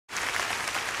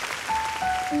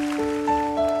I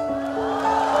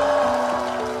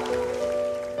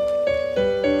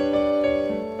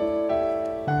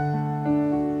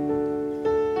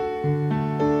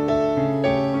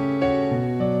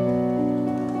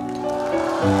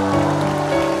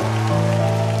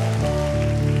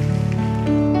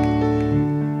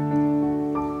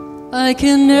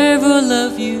can never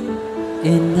love you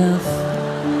enough.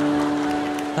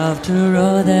 After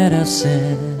all that I've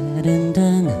said and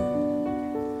done,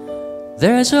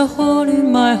 there's a hole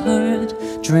in my heart,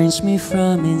 drains me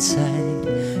from inside,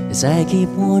 as I keep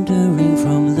wandering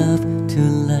from love to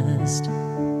lust.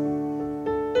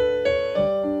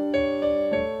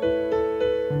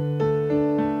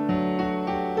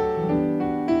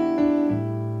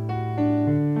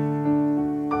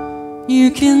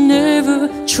 You can never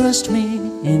trust me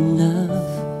enough.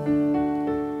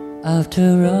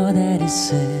 After all that is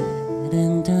said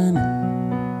and done,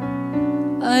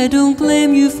 I don't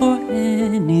blame you for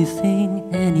anything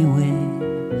anyway.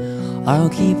 I'll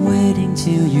keep waiting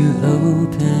till you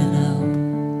open up.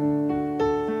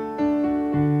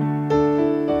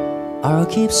 I'll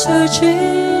keep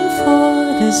searching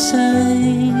for the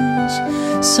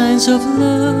signs of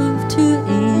love to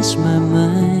ease my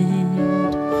mind.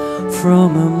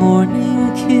 From a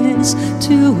morning kiss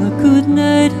to a good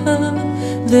night hug,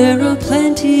 there are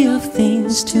plenty of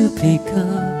things to pick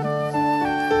up.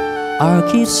 I'll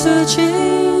keep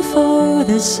searching for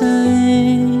the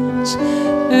signs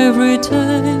every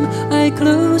time I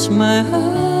close my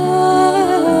eyes.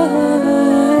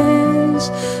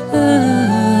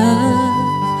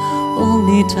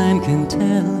 Only time can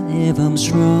tell if I'm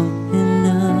strong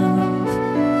enough.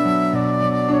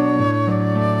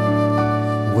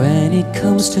 When it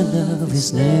comes to love,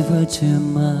 it's never too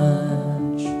much.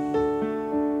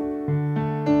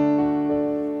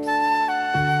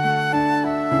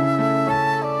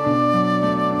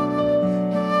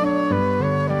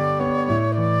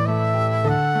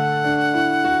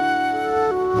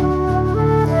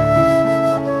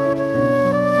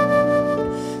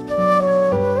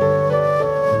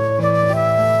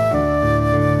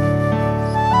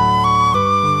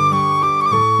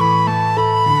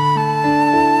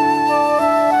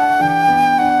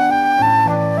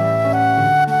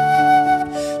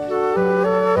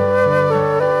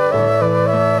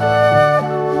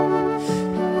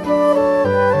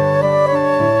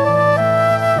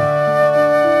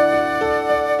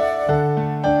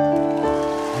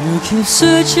 Keep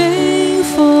searching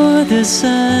for the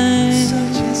signs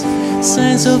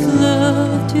of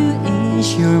love to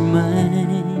ease your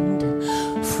mind.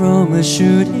 From a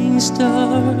shooting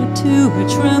star to a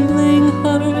trembling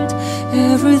heart,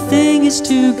 everything is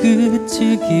too good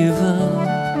to give up.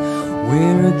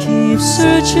 We'll keep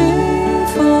searching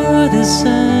for the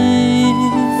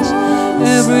signs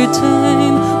every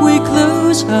time we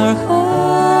close our eyes.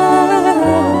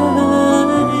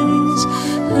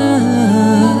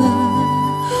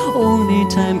 Only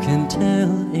time can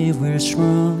tell if we're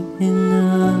strong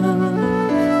enough.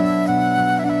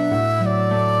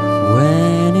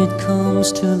 When it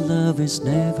comes to love, it's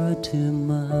never too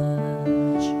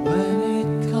much. When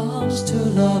it comes to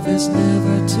love, it's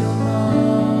never too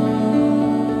much.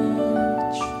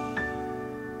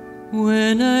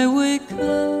 When I wake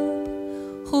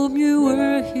up, hope you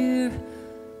were here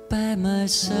by my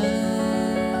side.